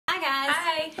guys.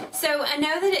 Hi. So I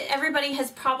know that everybody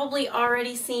has probably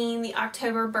already seen the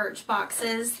October Birch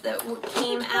boxes that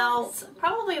came out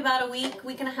probably about a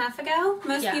week and a half ago.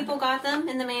 Most people got them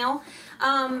in the mail.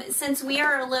 Since we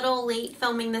are a little late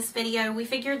filming this video, we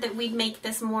figured that we'd make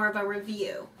this more of a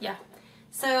review. Yeah.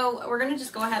 So we're going to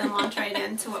just go ahead and launch right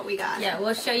into what we got. Yeah,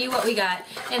 we'll show you what we got.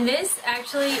 And this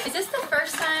actually, is this the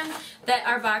first time that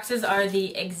our boxes are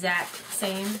the exact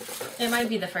same? It might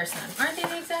be the first time. Aren't they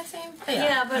the exact same?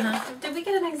 Yeah, but did we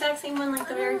get an exact same one like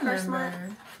the very first month?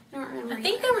 I don't remember. I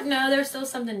think there was still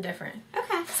something different.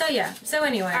 Okay. So yeah, so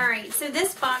anyway. Alright, so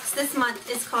this box this month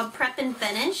is called Prep and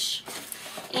Finish.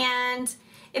 And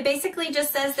it basically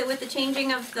just says that with the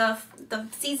changing of the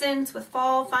seasons, with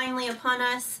fall finally upon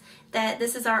us, that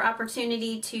this is our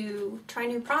opportunity to try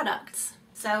new products.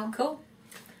 So cool.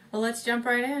 Well, let's jump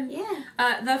right in.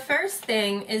 Yeah. The first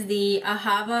thing is the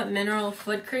Ahava Mineral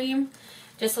Foot Cream.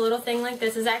 Just a little thing like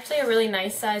this. Is actually a really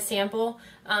nice size sample.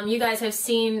 You guys have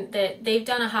seen that they've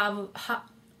done Ahava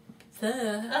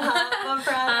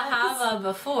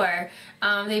before.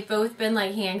 They've both been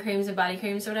like hand creams and body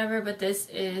creams or whatever, but this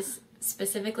is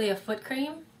specifically a foot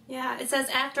cream. Yeah, it says,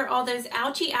 after all those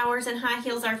ouchy hours and high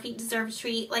heels, our feet deserve a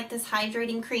treat like this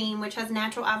hydrating cream, which has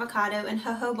natural avocado and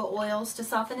jojoba oils to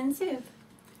soften and soothe.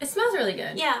 It smells really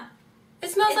good. Yeah. It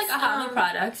smells like Ahava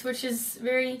products, which is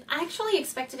very... I actually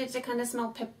expected it to kind of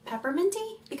smell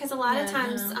pepperminty, because a lot of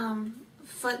times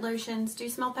foot lotions do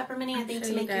smell pepperminty. I think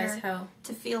to make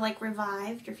to feel like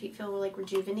revived, your feet feel like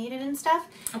rejuvenated and stuff.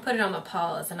 I'll put it on my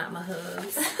paws and not my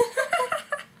hooves.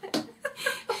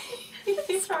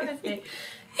 What's wrong with me?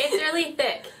 It's really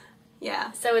thick.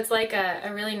 Yeah. So it's like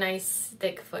a really nice,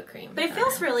 thick foot cream. But it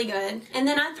feels really good. And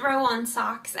then I throw on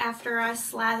socks after I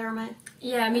slather my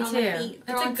me too. It's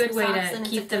a good way to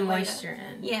keep the moisture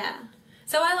in. Yeah.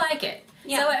 So I like it.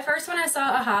 Yeah. So at first when I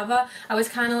saw Ahava, I was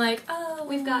kind of like, oh,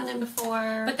 we've gotten it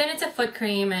before. But then it's a foot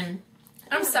cream, and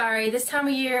I'm sorry, this time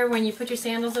of year when you put your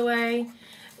sandals away,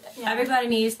 everybody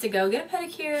needs to go get a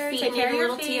pedicure, take care of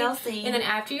your feet, TLC. And then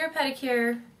after your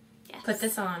pedicure, put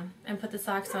this on and put the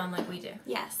socks on like we do.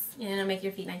 Yes. And it'll make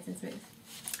your feet nice and smooth.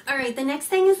 Alright, the next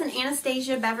thing is an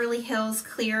Anastasia Beverly Hills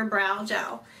Clear Brow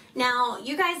Gel. Now,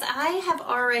 you guys, I have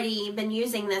already been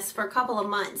using this for a couple of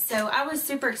months, so I was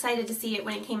super excited to see it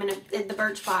when it came in the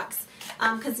Birchbox,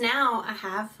 because now I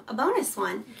have a bonus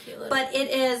one. But it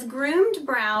is groomed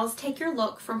brows, take your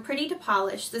look from pretty to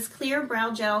polished. This clear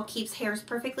brow gel keeps hairs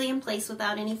perfectly in place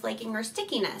without any flaking or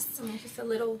stickiness. Just a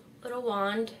little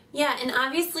wand. Yeah, and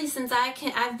obviously since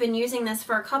I've been using this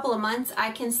for a couple of months,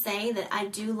 I can say that I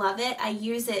do love it. I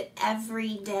use it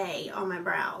every day on my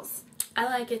brows. I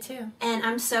like it too. And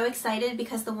I'm so excited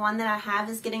because the one that I have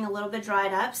is getting a little bit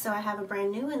dried up, so I have a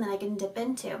brand new one that I can dip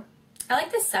into. I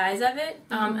like the size of it.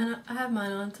 And I have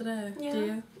mine on today. Yeah. Do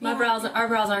you? Our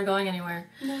brows aren't going anywhere.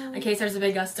 No. In case there's a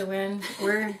big gust of wind,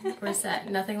 we're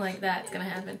set. Nothing like that's gonna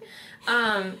happen.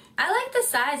 I like the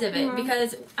size of it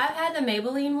because I've had the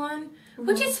Maybelline one,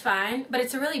 which is fine, but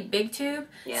it's a really big tube.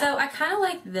 Yeah. So I kind of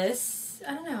like this.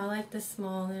 I don't know. I like the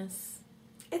smallness.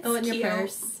 It's in cute. Your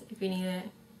purse if you need it.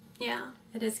 Yeah.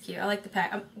 It is cute. I like the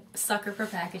pack. I'm a sucker for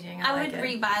packaging. I would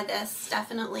rebuy this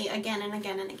definitely again and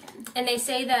again and again. And they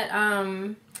say that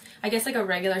I guess like a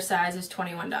regular size is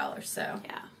 $21. So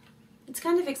yeah, it's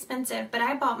kind of expensive. But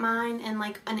I bought mine in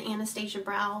like an Anastasia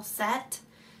brow set,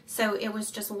 so it was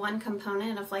just one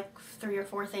component of like 3 or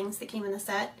 4 things that came in the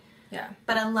set. Yeah.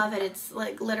 But I love it. It's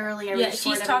like literally every Yeah,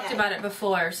 she's talked about it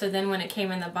before. So then when it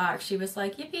came in the box, she was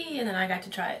like, yippee, and then I got to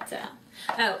try it. So.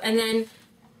 Oh, and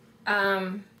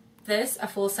then this, a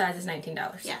full size, is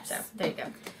 $19. Yes. So, there you go.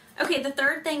 Okay, the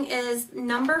third thing is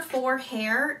number 4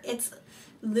 hair. It's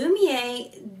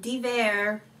Lumiere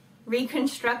d'Hiver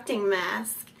Reconstructing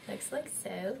Mask. Looks like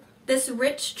so. This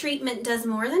rich treatment does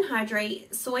more than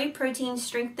hydrate. Soy protein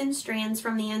strengthens strands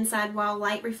from the inside while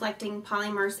light reflecting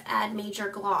polymers add major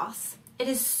gloss. It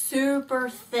is super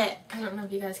thick. I don't know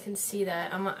if you guys can see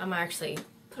that. I'm actually...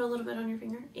 Put a little bit on your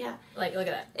finger. Yeah. Like, look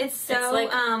at that. It's so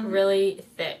it's like really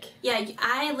thick. Yeah,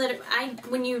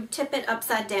 when you tip it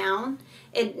upside down,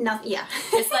 it's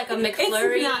like a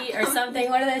McFlurry or something.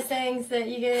 What are those things that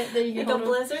you get like a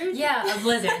blizzard? Yeah, a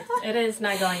blizzard. It is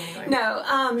not going anywhere.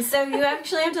 No. So you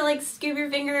actually have to like scoop your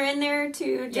finger in there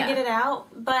to get it out.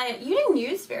 But you didn't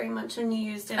use very much when you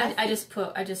used it. I just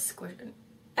squished it.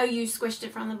 Oh, you squished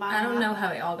it from the bottom. I don't know how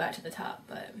it all got to the top,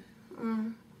 but.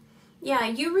 Yeah,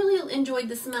 you really enjoyed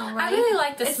the smell, right? I really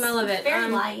like the smell of it. Very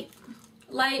light.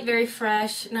 Light, very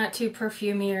fresh, not too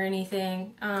perfumey or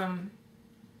anything.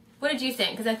 What did you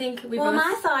think? Because I think we both...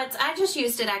 my thoughts, I just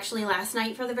used it actually last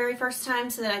night for the very first time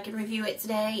so that I could review it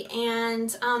today.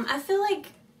 And I feel like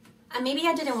maybe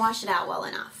I didn't wash it out well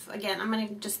enough. Again, I'm going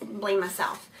to just blame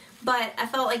myself. But I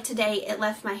felt like today it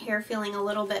left my hair feeling a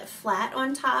little bit flat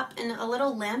on top and a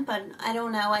little limp. I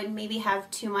don't know. I maybe have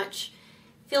too much,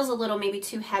 feels a little maybe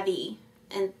too heavy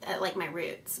and at like my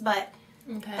roots. But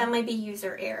that might be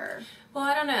user error. Well,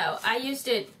 I don't know. I used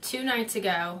it 2 nights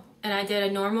ago and I did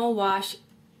a normal wash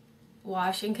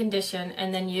and condition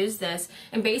and then use this,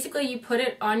 and basically you put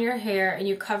it on your hair and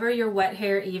you cover your wet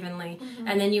hair evenly,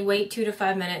 and then you wait 2 to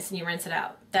 5 minutes and you rinse it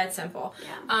out. That's simple.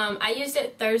 I used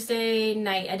it Thursday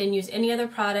night. I didn't use any other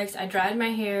products. I dried my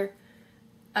hair.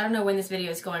 I don't know when this video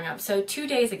is going up, so 2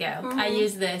 days ago I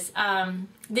used this.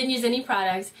 Didn't use any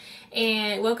products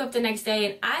and woke up the next day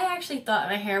and I actually thought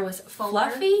my hair was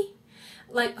fluffy.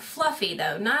 Like fluffy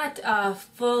though, not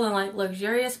full and like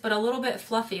luxurious, but a little bit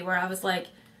fluffy, where I was like,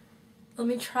 let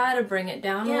me try to bring it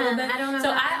down a little bit. I don't know. So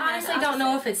I honestly don't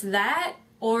know if it's that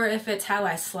or if it's how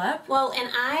I slept. Well, and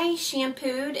I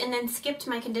shampooed and then skipped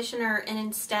my conditioner and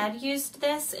instead used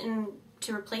this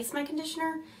to replace my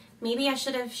conditioner. Maybe I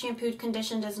should have shampooed,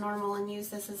 conditioned as normal and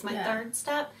used this as my third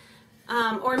step.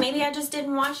 Or maybe I just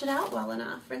didn't wash it out well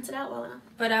enough, rinse it out well enough.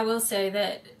 But I will say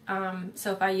that,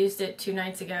 so if I used it 2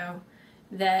 nights ago,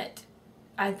 that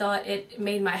I thought it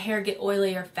made my hair get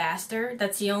oilier faster.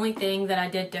 That's the only thing that I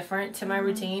did different to my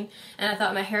routine. And I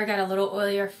thought my hair got a little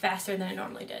oilier faster than it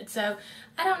normally did. So,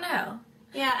 I don't know.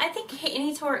 Yeah, I think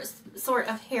any sort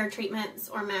of hair treatments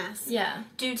or masks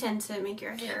do tend to make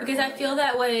your hair because I feel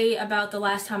that way about the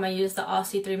last time I used the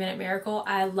Aussie 3-Minute Miracle.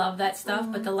 I love that stuff,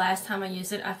 but the last time I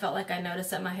used it, I felt like I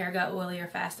noticed that my hair got oilier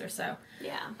faster. So,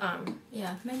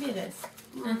 yeah, maybe it is.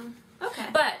 Okay.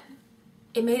 But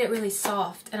it made it really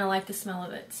soft, and I like the smell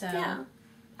of it. So yeah,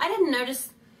 I didn't notice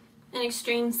an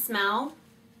extreme smell.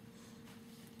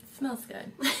 It smells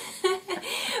good.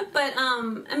 But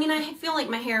I mean, I feel like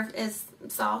my hair is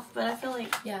soft, but I feel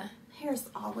like hair is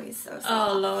always so soft.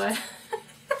 Oh Lord.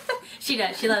 She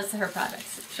does. She loves her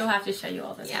products. She'll have to show you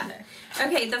all this one day.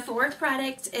 Okay, the 4th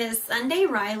product is Sunday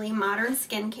Riley Modern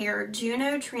Skincare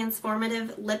Juno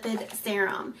Transformative Lipid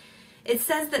Serum. It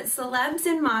says that celebs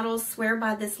and models swear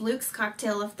by this luxe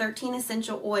cocktail of 13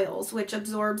 essential oils, which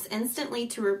absorbs instantly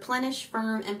to replenish,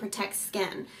 firm, and protect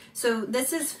skin. So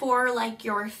this is for like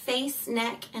your face,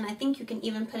 neck, and I think you can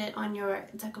even put it on your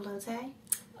décolleté.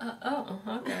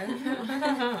 Okay.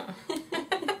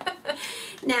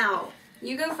 Now,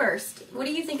 you go first. What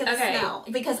do you think of the smell?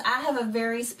 Because I have a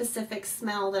very specific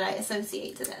smell that I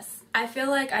associate to this. I feel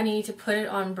like I need to put it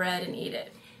on bread and eat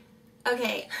it.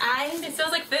 Okay, it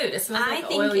smells like food. It smells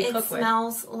like oil you cook with. I think it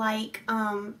smells like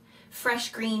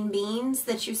fresh green beans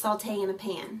that you saute in a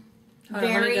pan.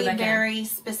 Very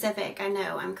specific. I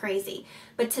know, I'm crazy.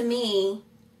 But to me,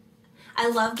 I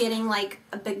love getting like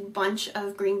a big bunch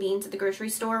of green beans at the grocery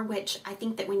store, which I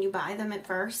think that when you buy them at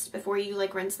first, before you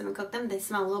like rinse them and cook them, they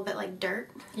smell a little bit like dirt.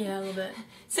 Yeah, a little bit.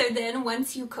 So then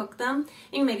once you cook them,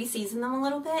 and you maybe season them a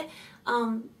little bit,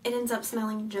 it ends up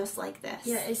smelling just like this.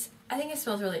 Yeah, I think it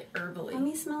smells really herbally. Let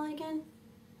me smell it again.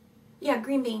 Yeah,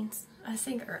 green beans. I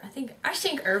think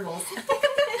herbals. But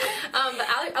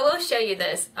I will show you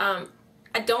this.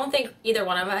 I don't think either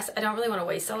one of us, I don't really want to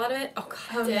waste a lot of it. Oh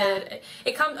God,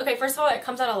 it comes, okay, first of all, it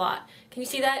comes out a lot. Can you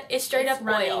see that? It's straight up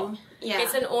oil. Yeah.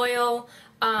 It's an oil.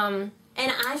 And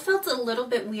I felt a little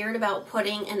bit weird about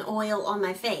putting an oil on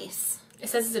my face. It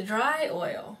says it's a dry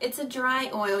oil. It's a dry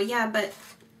oil, yeah, but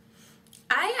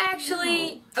I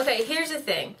actually, okay, here's the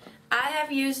thing. I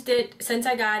have used it since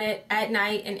I got it at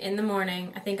night and in the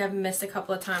morning. I think I've missed a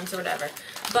couple of times or whatever.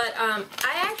 But I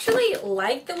actually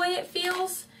like the way it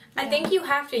feels. I think you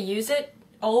have to use it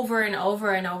over and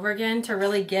over and over again to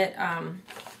really get,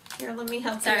 here, let me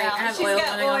help you I out. have She's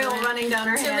got oil running down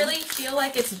her head. To really feel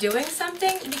like it's doing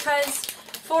something, because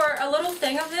for a little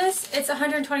thing of this, it's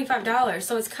 $125.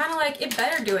 So it's kind of like, it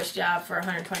better do its job for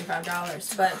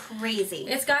 $125. But crazy.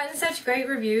 It's gotten such great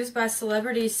reviews by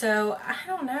celebrities, so I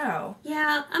don't know.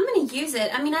 Yeah, I'm going to use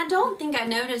it. I mean, I don't think I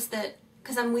noticed that,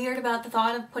 because I'm weird about the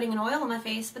thought of putting an oil on my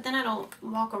face, but then I don't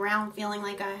walk around feeling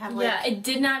like I have like... Yeah, it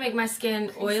did not make my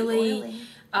skin oily.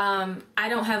 I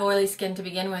don't have oily skin to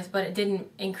begin with, but it didn't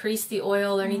increase the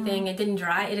oil or anything. It didn't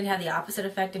dry. It didn't have the opposite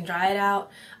effect and dry it out.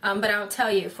 But I'll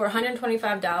tell you, for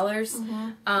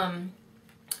 $125,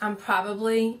 I'm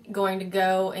probably going to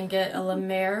go and get a La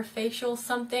Mer facial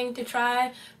something to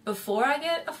try before I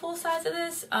get a full size of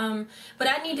this. But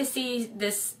I need to see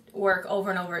this work over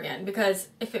and over again, because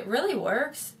if it really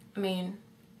works, I mean...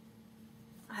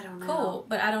 I don't know. Cool,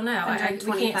 but I don't know.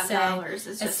 We can't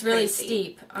say. It's really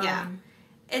steep. Yeah.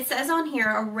 It says on here,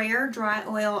 a rare dry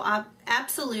oil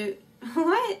absolute,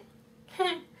 what?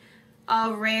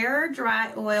 A rare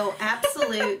dry oil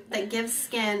absolute that gives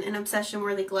skin an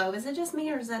obsession-worthy glow. Is it just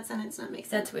me, or is that sentence not make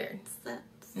sense? That's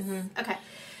weird. Okay.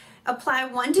 Apply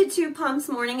 1 to 2 pumps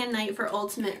morning and night for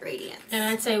ultimate radiance. And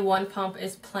I'd say 1 pump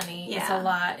is plenty. Yeah. It's a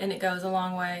lot, and it goes a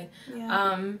long way.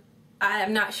 Yeah.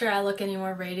 I'm not sure I look any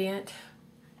more radiant.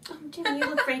 Oh, Jim, you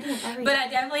look radiant every But day. I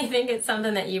definitely think it's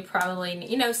something that you probably need.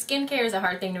 You know, skincare is a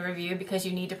hard thing to review because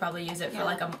you need to probably use it for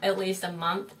like at least a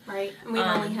month. Right. And we've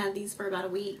only had these for about a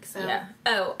week, so. Yeah.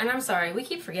 Oh, and I'm sorry, we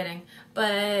keep forgetting,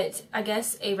 but I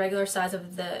guess a regular size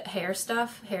of the hair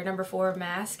stuff, hair number 4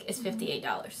 mask, is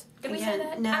 $58. Did we say that?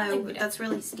 I don't No, think we did. that's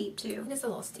really steep too. It is a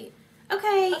little steep.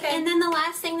 Okay, and then the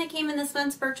last thing that came in this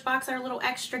month's Birchbox, our little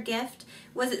extra gift,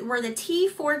 were the Tea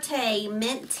Forte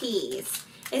mint teas.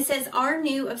 It says, our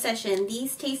new obsession.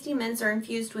 These tasty mints are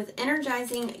infused with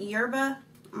energizing yerba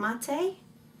mate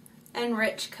and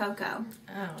rich cocoa.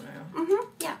 I don't know.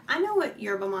 Yeah, I know what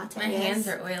yerba mate My is. hands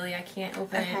are oily. I can't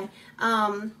open it.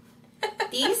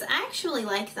 These, I actually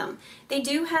like them. They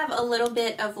do have a little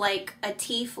bit of like a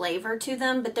tea flavor to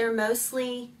them, but they're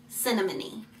mostly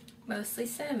cinnamony. Mostly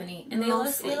cinnamony. And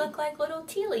they look like little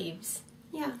tea leaves.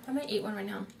 Yeah. I might eat one right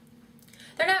now.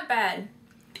 They're not bad.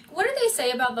 What do they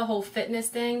say about the whole fitness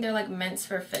thing? They're like mints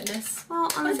for fitness. Well,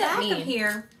 on the back of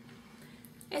here,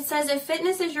 it says, if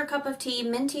fitness is your cup of tea,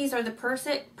 mint teas are the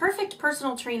perfect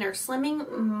personal trainer. Slimming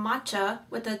matcha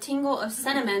with a tingle of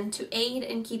cinnamon to aid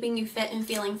in keeping you fit and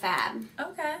feeling fab.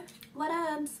 Okay. What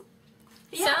else?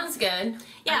 Yeah. Sounds good.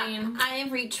 Yeah, I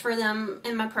reach for them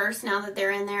in my purse now that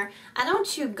they're in there. I don't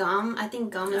chew gum. I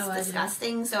think gum is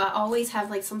disgusting, so I always have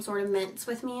like some sort of mints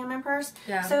with me in my purse.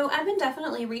 Yeah. So I've been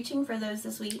definitely reaching for those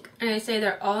this week. And they say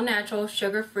they're all natural,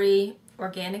 sugar-free,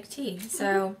 organic tea.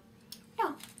 So,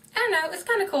 yeah. I don't know. It's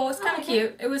kind of cool. It's kind of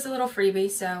cute. It was a little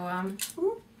freebie, so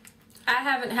I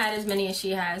haven't had as many as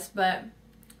she has, but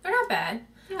they're not bad.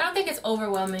 Yeah. I don't think it's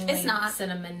overwhelmingly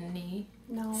cinnamon-y.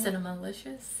 No.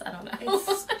 Cinnamalicious? I don't know.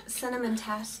 It's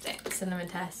cinnamon-tastic.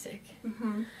 Cinnamon-tastic.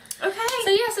 Mm-hmm. Okay.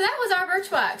 So that was our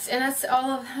Birchbox. And that's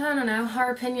all of, I don't know,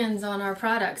 our opinions on our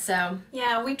products, so.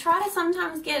 Yeah, we try to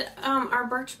sometimes get our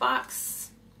Birchbox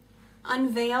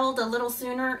unveiled a little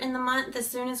sooner in the month, as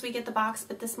soon as we get the box,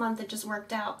 but this month it just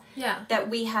worked out. Yeah. That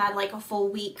we had like a full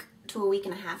week to a week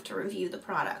and a half to review the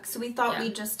products. So we thought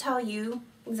we'd just tell you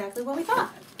exactly what we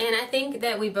thought. And I think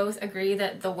that we both agree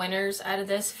that the winners out of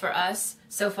this for us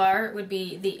so far would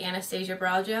be the Anastasia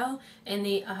Brow Gel and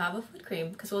the Ahava Foot Cream,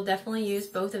 because we'll definitely use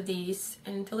both of these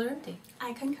until they're empty.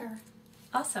 I concur.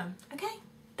 Awesome. Okay.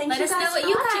 Let us know what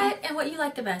you got and what you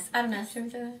like the best. I don't know. Should we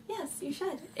say that? Yes, you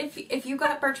should. If you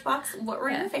got Birchbox, what were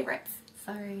your favorites?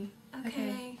 Sorry.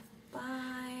 Okay.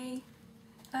 Bye.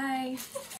 Bye.